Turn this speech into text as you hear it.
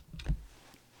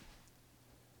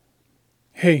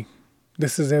Hey,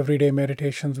 this is Everyday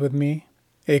Meditations with me,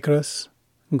 Akras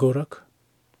Gorak.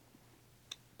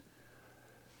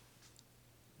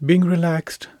 Being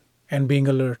relaxed and being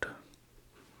alert.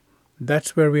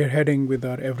 That's where we are heading with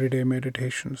our everyday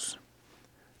meditations.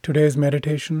 Today's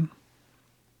meditation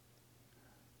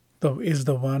is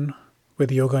the one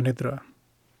with Yoga Nidra.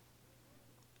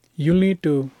 You'll need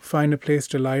to find a place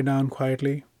to lie down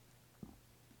quietly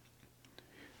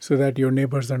so that your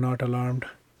neighbors are not alarmed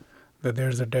that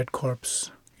there's a dead corpse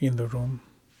in the room.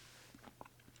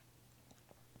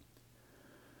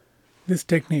 This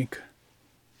technique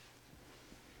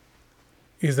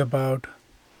is about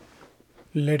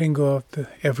letting go of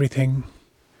everything,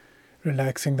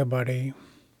 relaxing the body,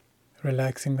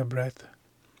 relaxing the breath,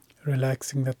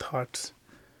 relaxing the thoughts,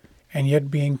 and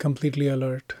yet being completely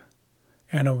alert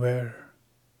and aware,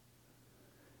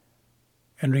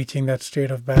 and reaching that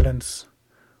state of balance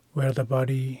where the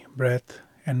body, breath,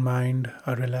 and mind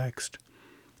are relaxed,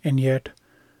 and yet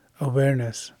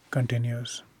awareness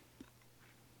continues.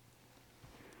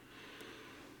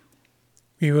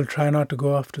 We will try not to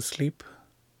go off to sleep.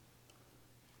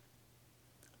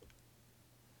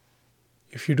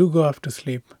 If you do go off to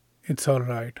sleep, it's all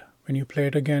right. When you play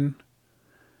it again,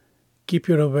 keep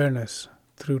your awareness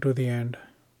through to the end.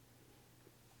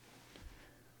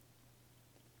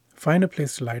 Find a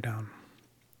place to lie down.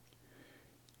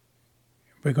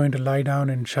 We're going to lie down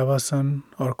in Shavasana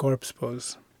or corpse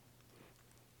pose.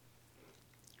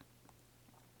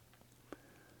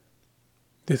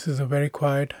 This is a very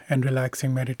quiet and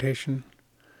relaxing meditation.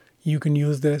 You can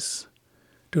use this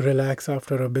to relax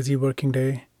after a busy working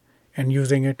day and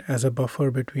using it as a buffer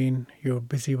between your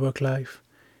busy work life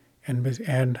and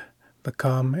the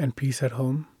calm and peace at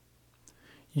home.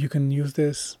 You can use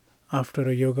this after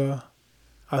a yoga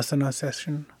asana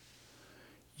session.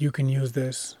 You can use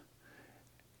this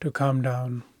to calm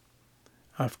down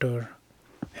after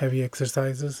heavy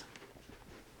exercises.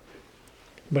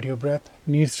 But your breath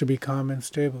needs to be calm and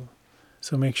stable.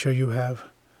 So make sure you have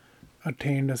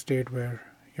attained a state where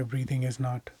your breathing is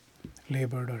not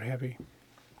labored or heavy.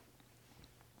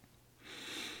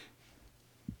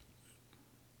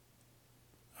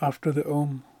 After the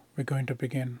Om, we're going to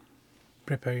begin.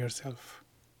 Prepare yourself.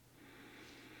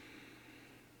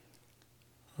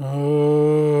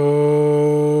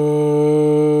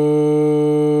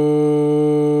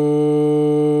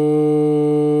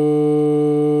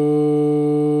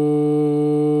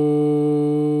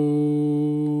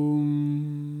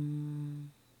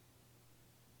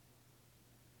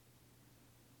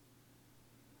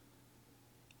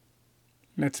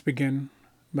 Let's begin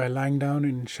by lying down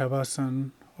in Shavasana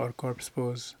or corpse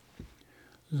pose.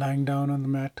 Lying down on the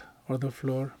mat or the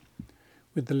floor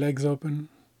with the legs open,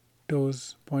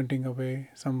 toes pointing away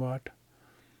somewhat,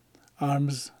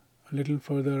 arms a little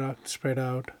further up, spread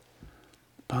out,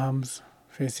 palms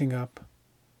facing up,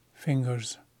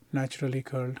 fingers naturally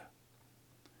curled,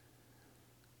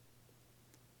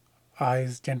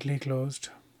 eyes gently closed,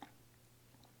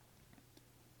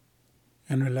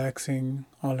 and relaxing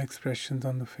all expressions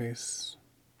on the face.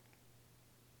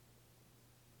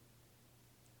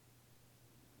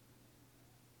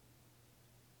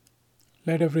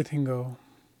 Let everything go.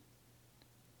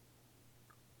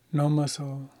 No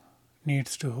muscle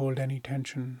needs to hold any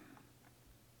tension.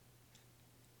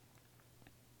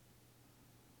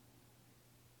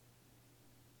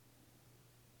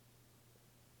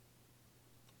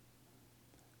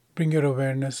 Bring your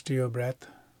awareness to your breath.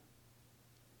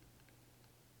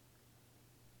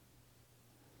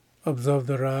 Observe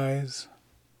the rise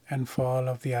and fall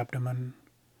of the abdomen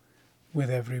with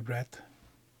every breath.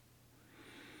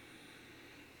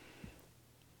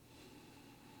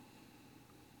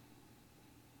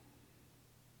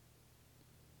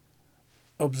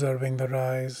 Observing the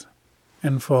rise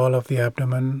and fall of the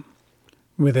abdomen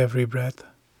with every breath.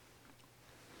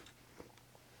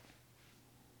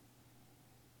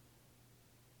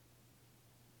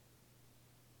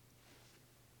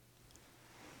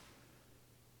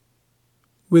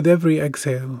 With every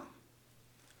exhale,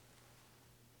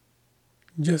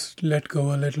 just let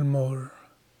go a little more,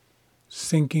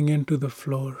 sinking into the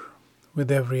floor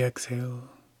with every exhale.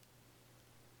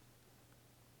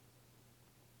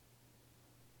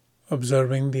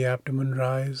 Observing the abdomen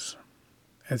rise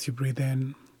as you breathe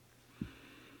in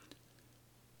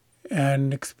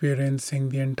and experiencing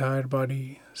the entire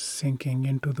body sinking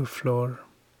into the floor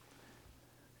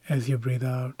as you breathe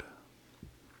out.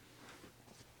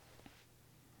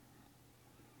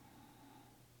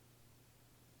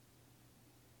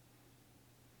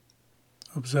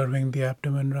 Observing the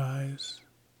abdomen rise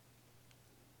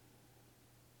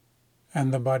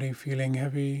and the body feeling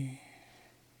heavy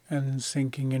and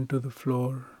sinking into the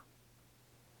floor.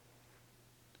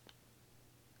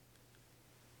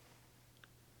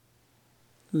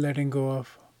 Letting go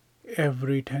of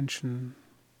every tension,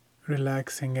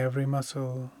 relaxing every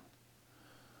muscle,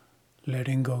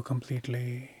 letting go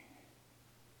completely.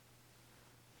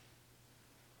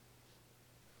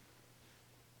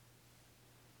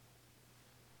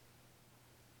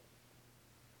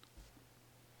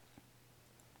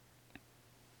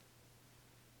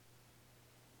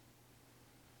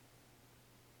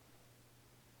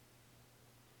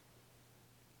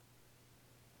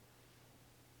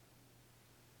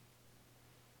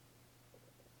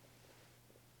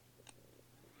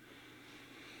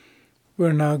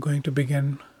 We're now going to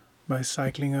begin by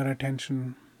cycling our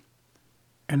attention,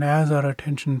 and as our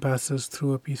attention passes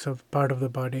through a part of the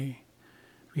body,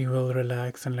 we will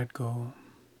relax and let go,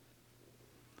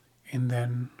 and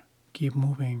then keep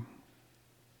moving.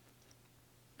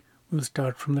 We'll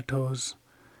start from the toes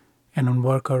and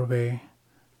work our way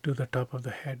to the top of the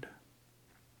head.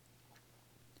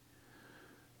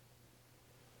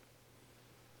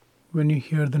 When you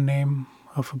hear the name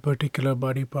of a particular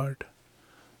body part,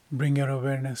 bring your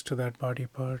awareness to that body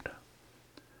part.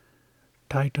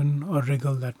 Tighten or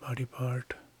wriggle that body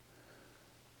part,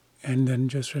 and then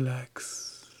just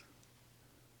relax.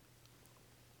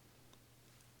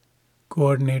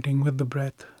 Coordinating with the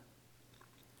breath,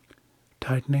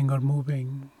 tightening or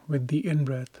moving with the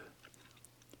in-breath,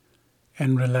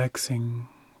 and relaxing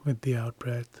with the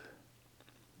out-breath,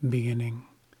 beginning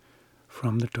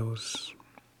from the toes.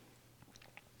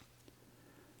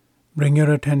 Bring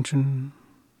your attention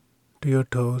to your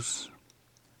toes.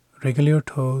 Wriggle your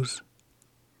toes.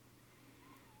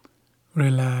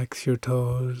 Relax your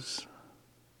toes.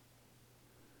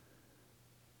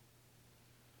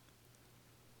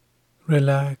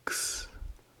 Relax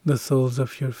the soles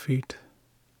of your feet.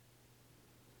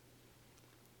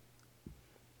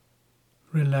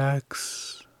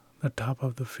 Relax the top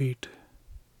of the feet.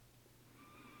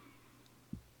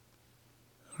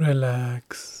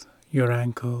 Relax your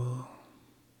ankle.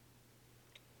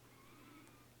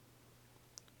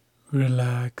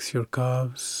 Relax your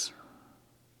calves.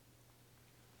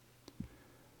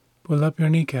 Pull up your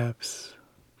kneecaps.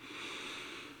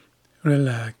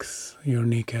 Relax your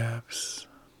kneecaps.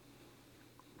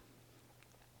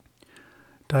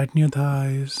 Tighten your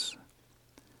thighs.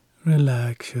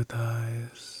 Relax your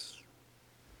thighs.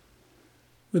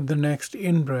 With the next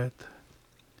in-breath,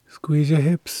 squeeze your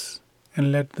hips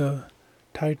and let the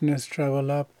tightness travel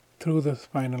up through the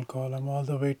spinal column all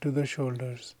the way to the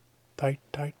shoulders. Tight,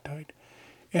 tight, tight.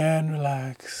 And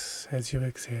relax as you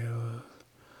exhale.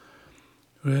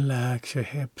 Relax your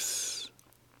hips.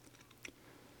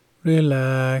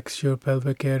 Relax your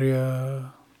pelvic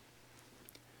area.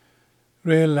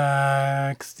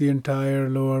 Relax the entire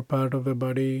lower part of the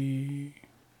body.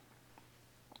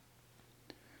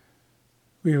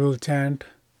 We will chant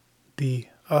the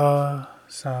ah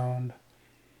sound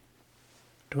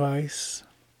twice.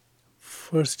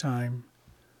 First time,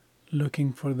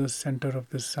 looking for the center of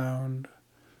the sound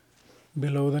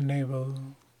below the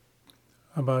navel,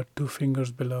 about 2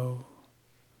 fingers below,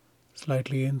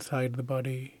 slightly inside the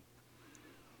body,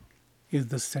 is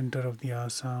the center of the ah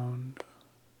sound.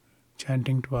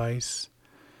 Chanting twice.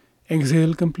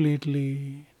 Exhale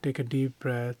completely. Take a deep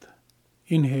breath.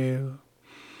 Inhale.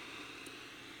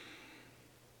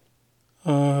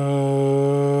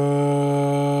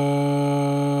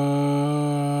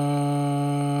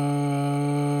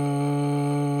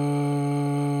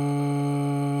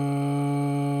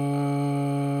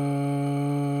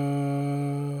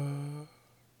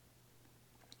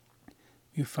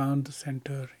 You found the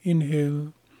center.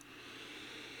 Inhale.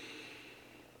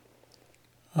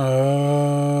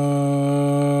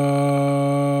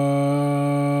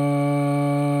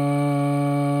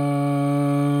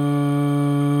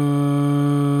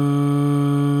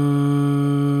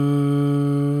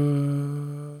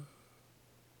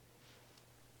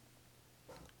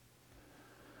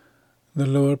 The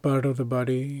lower part of the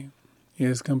body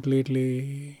is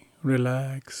completely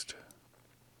relaxed.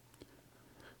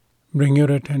 Bring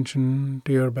your attention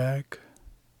to your back.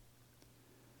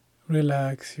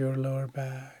 Relax your lower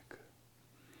back.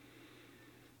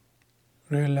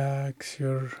 Relax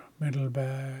your middle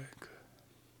back.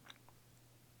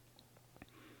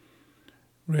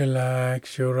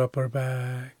 Relax your upper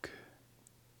back.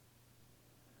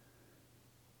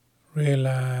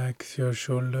 Relax your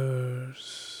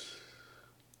shoulders.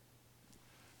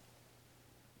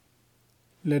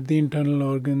 Let the internal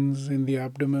organs in the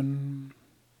abdomen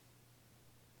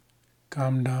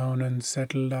calm down and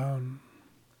settle down.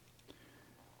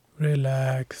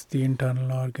 Relax the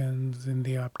internal organs in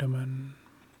the abdomen.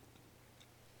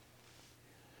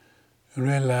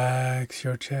 Relax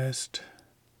your chest.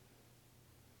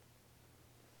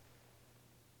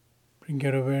 Bring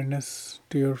your awareness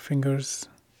to your fingers.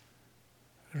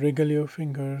 Wriggle your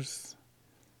fingers.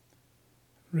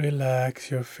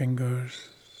 Relax your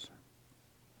fingers.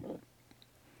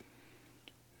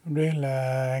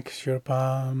 Relax your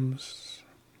palms.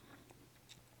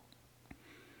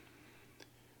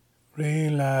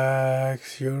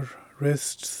 Relax your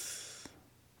wrists.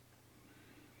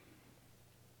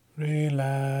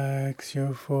 Relax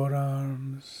your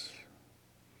forearms.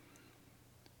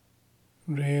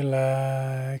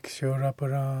 Relax your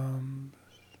upper arms.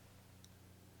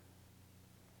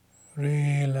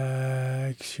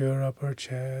 Relax your upper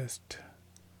chest,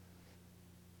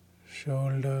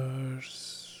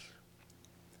 shoulders.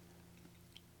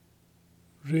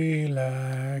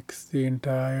 Relax the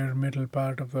entire middle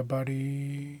part of the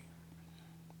body.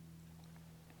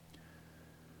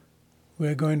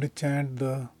 We're going to chant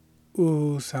the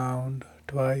ooh sound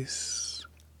twice,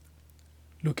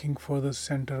 looking for the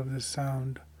center of the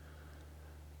sound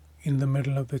in the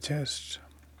middle of the chest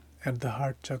at the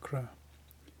heart chakra,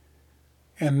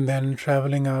 and then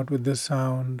traveling out with the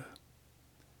sound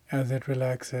as it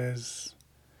relaxes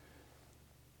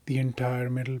the entire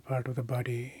middle part of the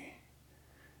body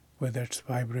with its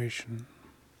vibration.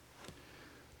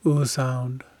 Ooh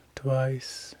sound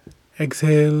twice.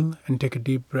 Exhale and take a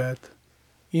deep breath.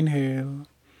 Inhale.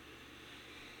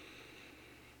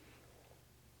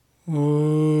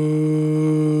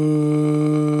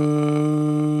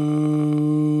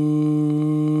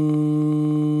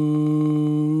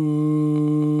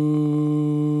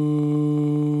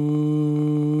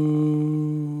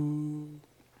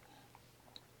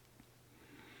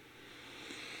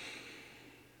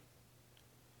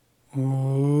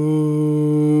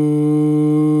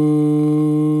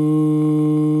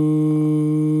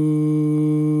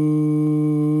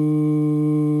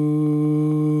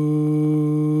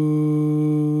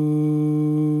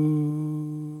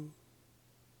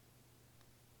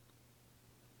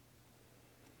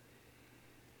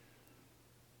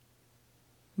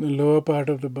 The lower part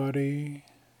of the body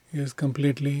is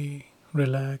completely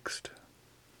relaxed.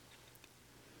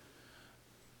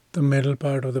 The middle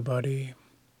part of the body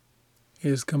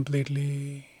is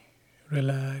completely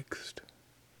relaxed.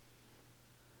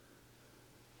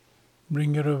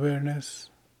 Bring your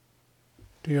awareness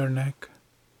to your neck.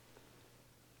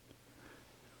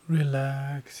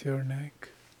 Relax your neck.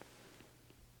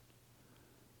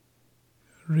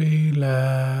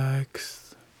 Relax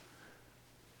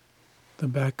the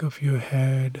back of your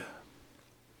head.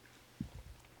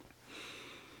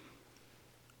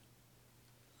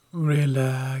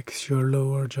 Relax your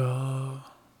lower jaw.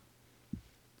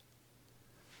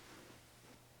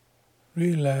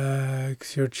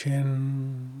 Relax your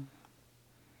chin.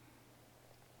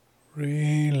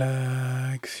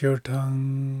 Relax your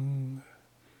tongue.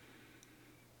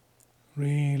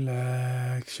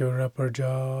 Relax your upper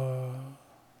jaw.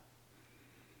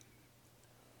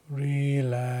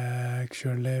 Relax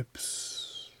your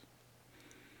lips.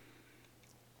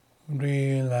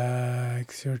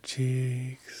 Relax your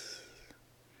cheeks.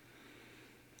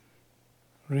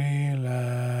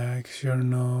 Relax your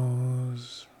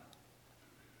nose.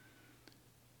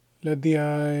 Let the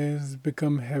eyes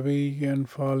become heavy and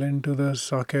fall into the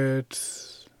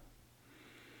sockets.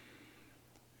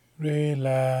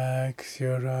 Relax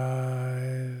your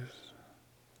eyes.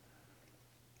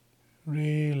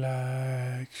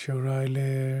 Relax your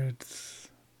eyelids.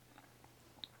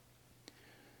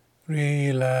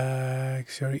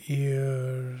 Relax your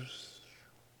ears.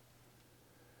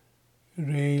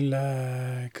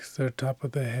 Relax the top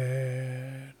of the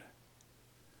head.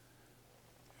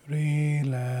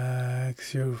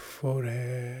 Relax your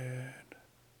forehead.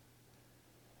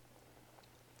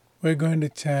 We're going to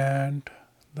chant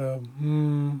the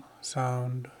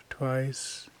sound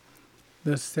twice.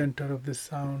 The center of the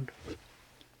sound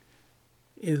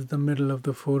is the middle of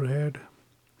the forehead,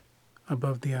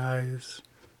 above the eyes,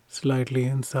 slightly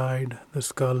inside the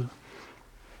skull.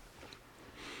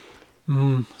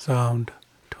 Sound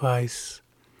twice.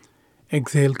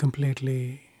 Exhale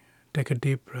completely. Take a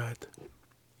deep breath.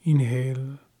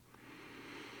 Inhale.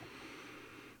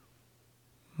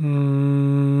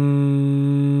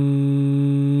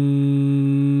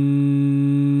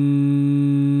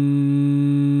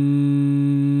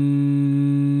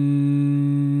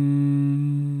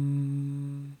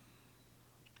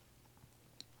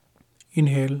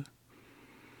 Inhale.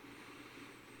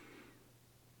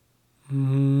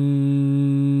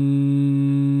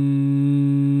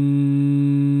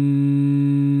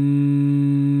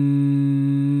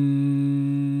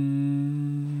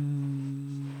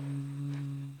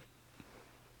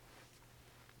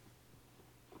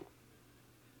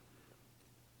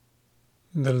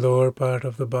 The lower part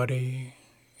of the body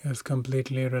is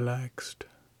completely relaxed.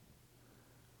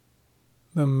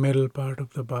 The middle part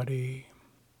of the body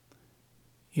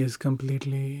is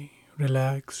completely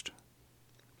relaxed.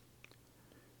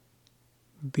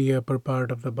 The upper part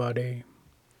of the body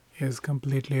is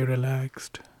completely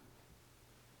relaxed.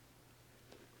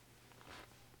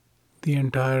 The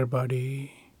entire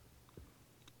body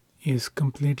is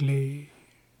completely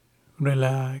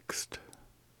relaxed.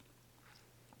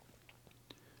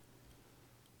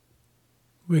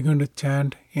 We're going to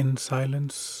chant in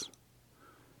silence,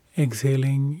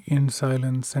 exhaling in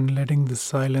silence and letting the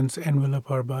silence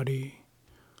envelop our body.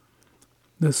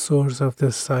 The source of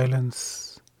this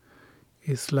silence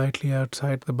is slightly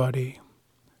outside the body,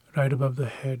 right above the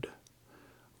head,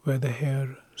 where the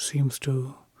hair seems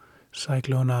to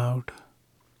cyclone out.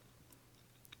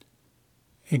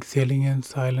 Exhaling in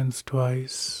silence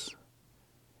twice.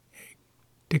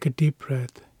 Take a deep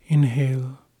breath.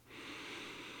 Inhale.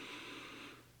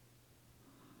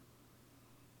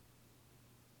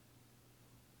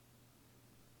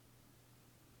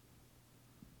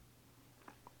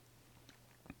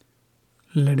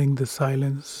 Letting the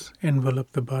silence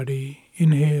envelop the body.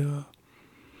 Inhale.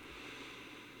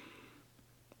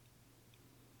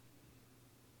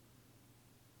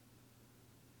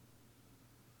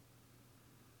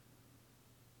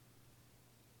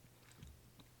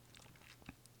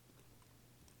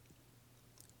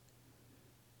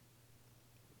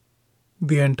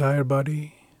 The entire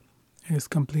body is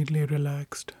completely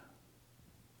relaxed.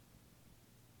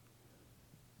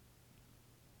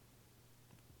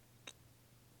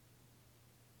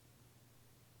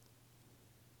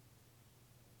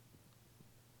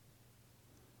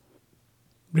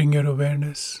 Bring your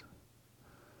awareness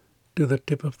to the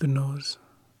tip of the nose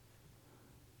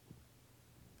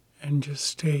and just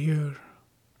stay here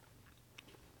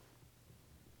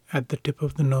at the tip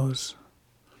of the nose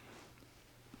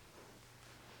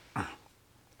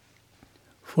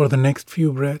for the next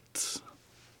few breaths,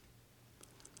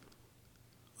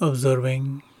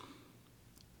 observing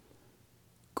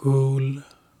cool,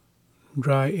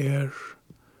 dry air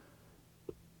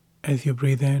as you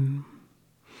breathe in,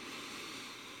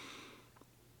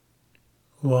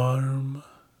 warm,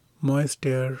 moist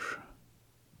air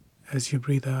as you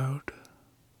breathe out.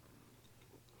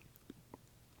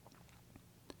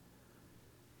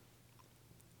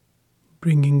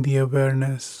 Bringing the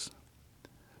awareness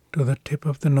to the tip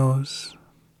of the nose.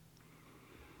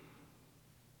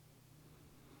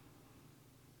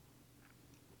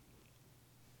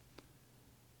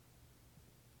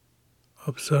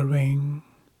 Observing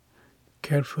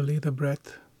carefully the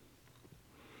breath.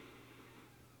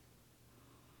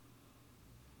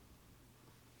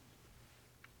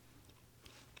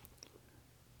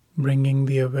 Bringing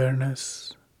the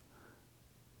awareness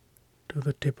to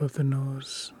the tip of the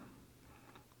nose.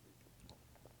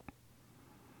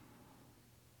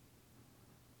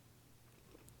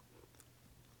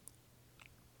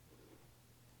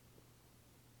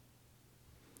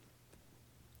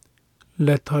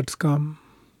 Let thoughts come.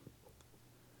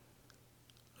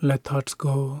 Let thoughts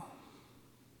go.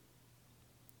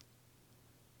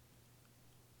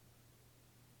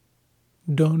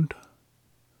 Don't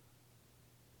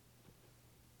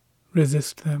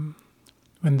resist them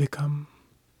when they come.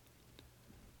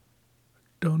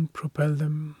 Don't propel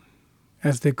them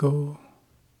as they go.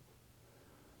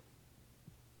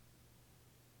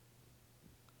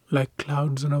 Like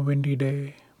clouds on a windy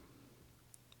day.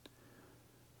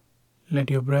 Let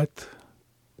your breath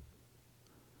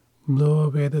blow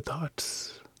away the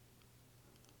thoughts,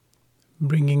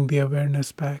 bringing the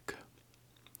awareness back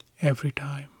every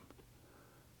time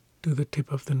to the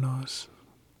tip of the nose.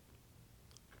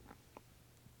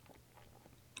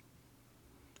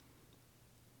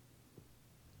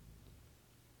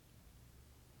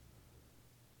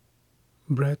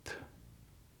 Breath.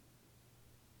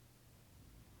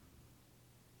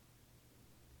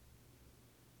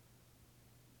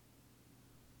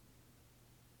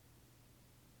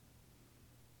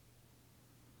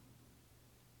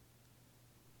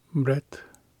 Breath.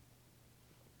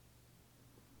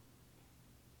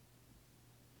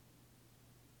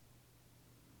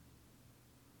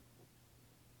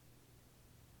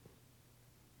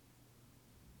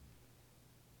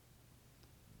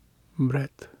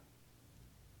 Breath.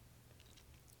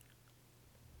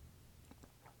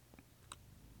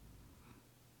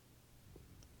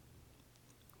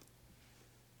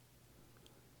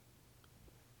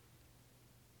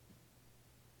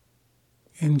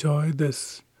 Enjoy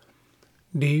this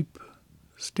deep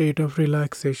state of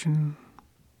relaxation.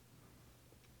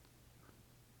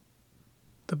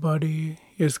 The body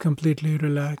is completely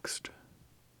relaxed.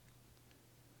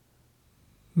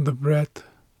 The breath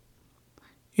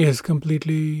is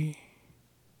completely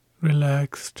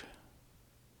relaxed.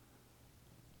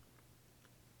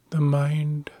 The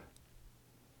mind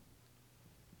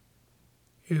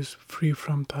is free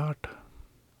from thought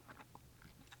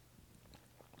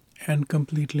and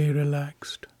completely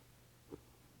relaxed.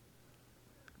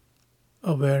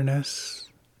 Awareness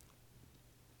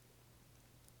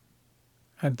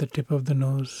at the tip of the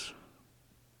nose,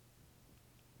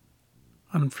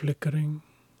 unflickering,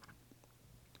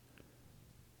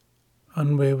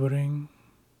 unwavering.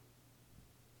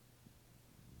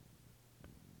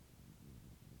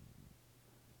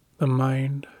 The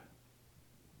mind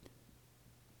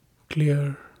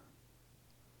clear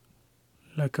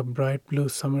like a bright blue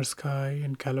summer sky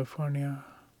in California.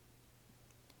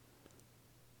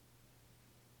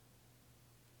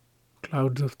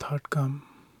 Clouds of thought come,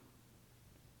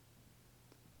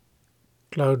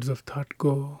 clouds of thought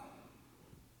go.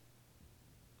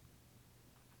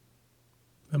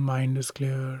 The mind is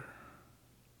clear,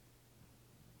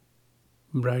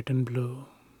 bright and blue.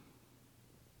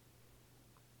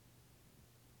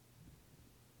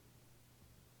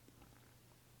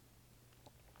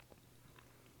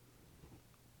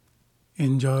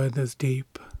 Enjoy this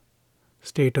deep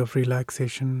state of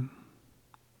relaxation.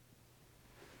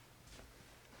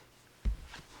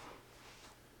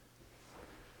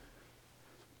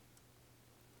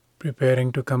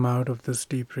 Preparing to come out of this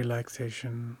deep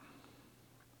relaxation.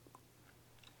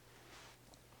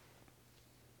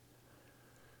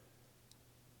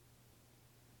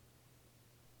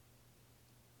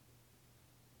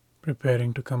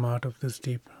 Preparing to come out of this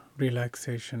deep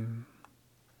relaxation.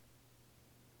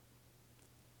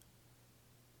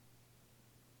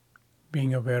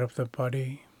 Being aware of the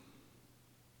body,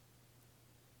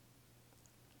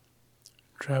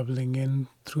 traveling in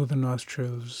through the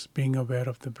nostrils, being aware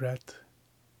of the breath,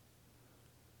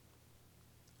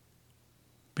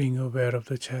 being aware of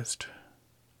the chest,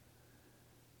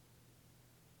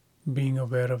 being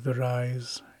aware of the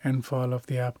rise and fall of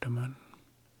the abdomen,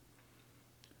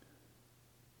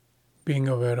 being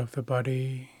aware of the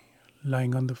body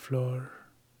lying on the floor,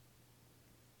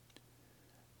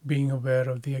 being aware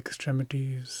of the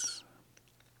extremities.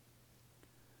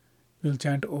 We'll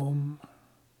chant Om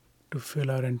to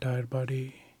fill our entire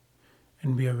body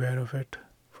and be aware of it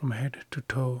from head to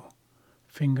toe,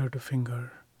 finger to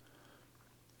finger.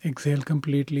 Exhale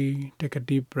completely, take a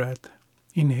deep breath.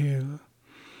 Inhale.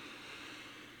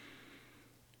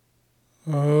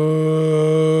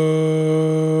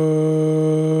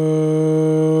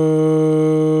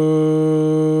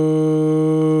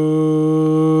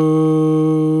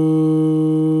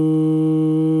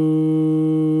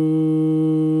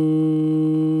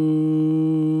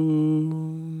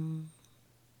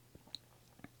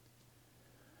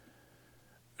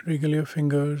 Wriggle your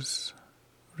fingers,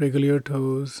 wriggle your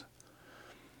toes.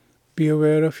 Be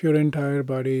aware of your entire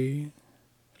body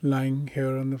lying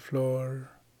here on the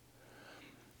floor.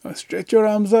 Now stretch your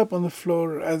arms up on the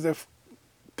floor as if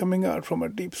coming out from a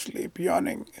deep sleep,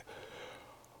 yawning.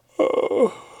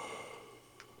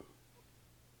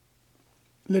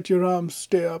 Let your arms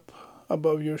stay up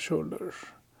above your shoulders.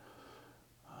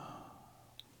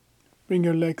 Bring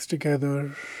your legs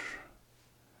together.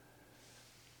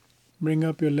 Bring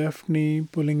up your left knee,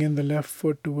 pulling in the left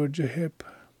foot towards your hip.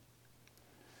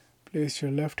 Place your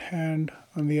left hand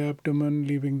on the abdomen,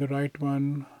 leaving the right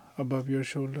one above your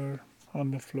shoulder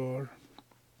on the floor.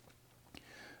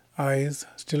 Eyes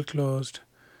still closed.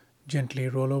 Gently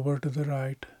roll over to the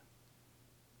right.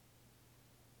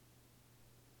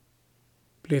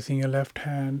 Placing your left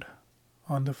hand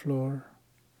on the floor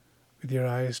with your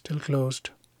eyes still closed.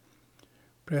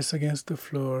 Press against the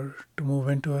floor to move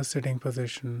into a sitting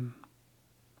position.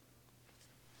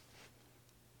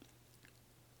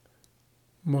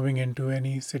 Moving into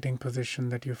any sitting position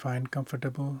that you find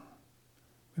comfortable,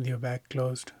 with your back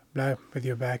closed, with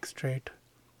your back straight,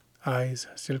 eyes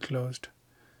still closed,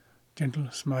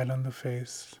 gentle smile on the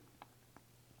face.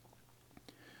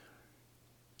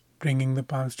 Bringing the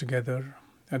palms together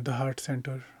at the heart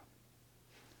center,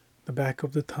 the back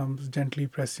of the thumbs gently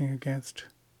pressing against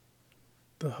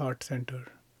the heart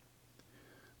center,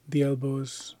 the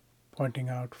elbows pointing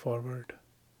out forward.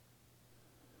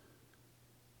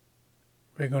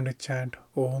 We're going to chant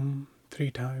Om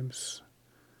 3 times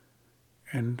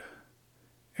and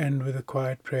end with a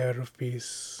quiet prayer of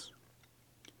peace.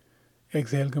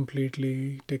 Exhale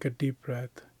completely, take a deep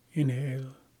breath.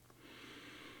 Inhale.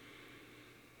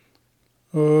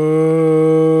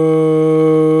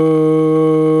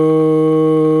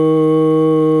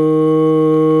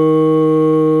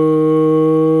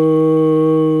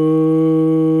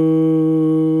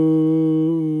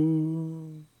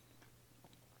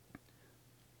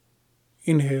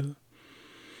 Inhale.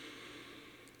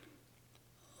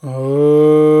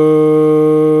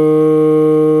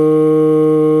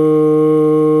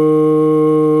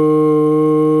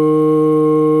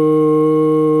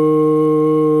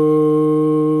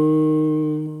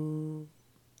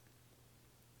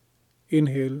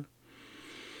 Inhale.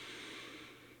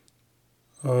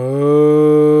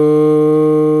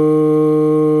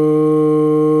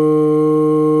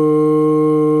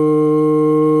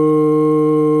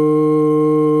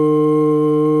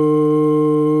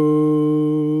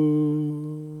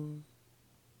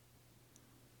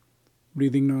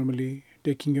 Breathing normally,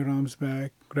 taking your arms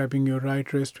back, grabbing your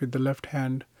right wrist with the left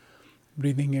hand,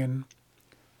 breathing in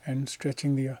and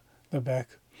stretching the back.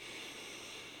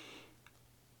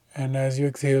 And as you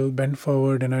exhale, bend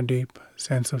forward in a deep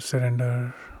sense of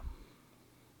surrender.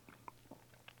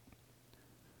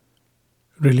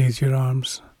 Release your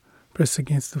arms, press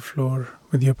against the floor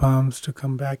with your palms to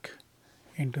come back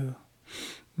into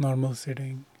normal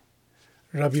sitting.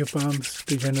 Rub your palms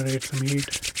to generate some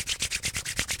heat.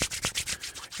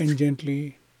 And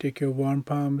gently take your warm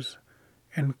palms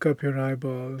and cup your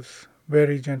eyeballs,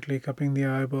 very gently cupping the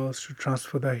eyeballs to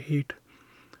transfer the heat,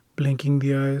 blinking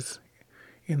the eyes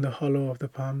in the hollow of the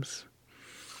palms,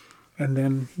 and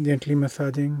then gently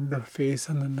massaging the face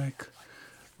and the neck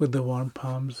with the warm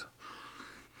palms,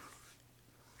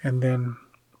 and then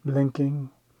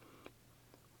blinking.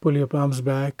 Pull your palms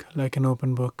back like an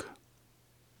open book.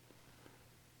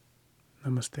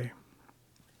 Namaste.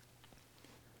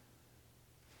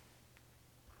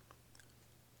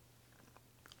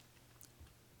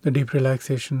 The deep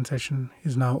relaxation session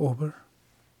is now over.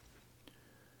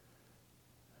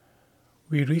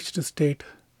 We reached a state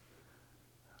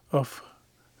of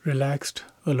relaxed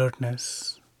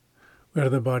alertness where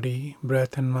the body,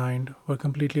 breath, and mind were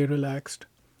completely relaxed,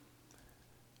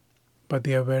 but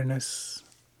the awareness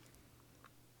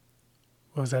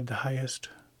was at the highest,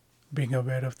 being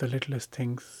aware of the littlest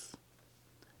things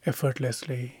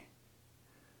effortlessly.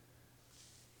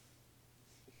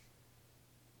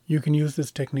 You can use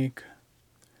this technique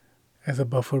as a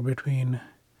buffer between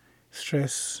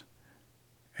stress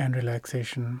and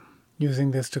relaxation,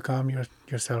 using this to calm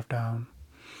yourself down.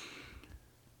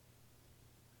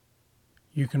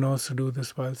 You can also do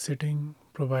this while sitting,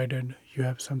 provided you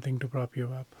have something to prop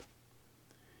you up.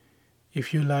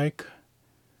 If you like,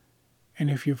 and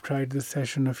if you've tried this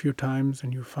session a few times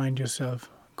and you find yourself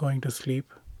going to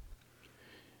sleep,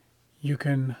 you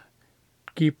can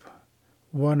keep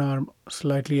one arm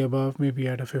slightly above, maybe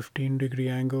at a 15-degree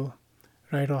angle,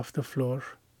 right off the floor.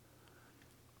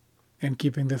 And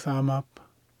keeping this arm up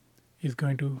is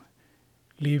going to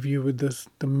leave you with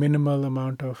the minimal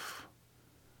amount of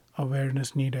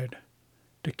awareness needed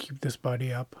to keep this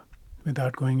body up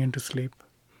without going into sleep.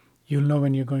 You'll know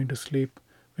when you're going to sleep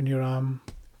when your arm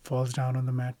falls down on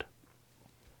the mat.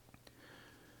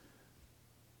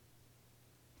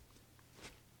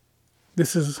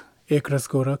 This is Ekras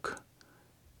Gorak,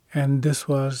 and this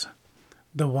was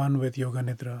the One with Yoga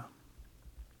Nidra.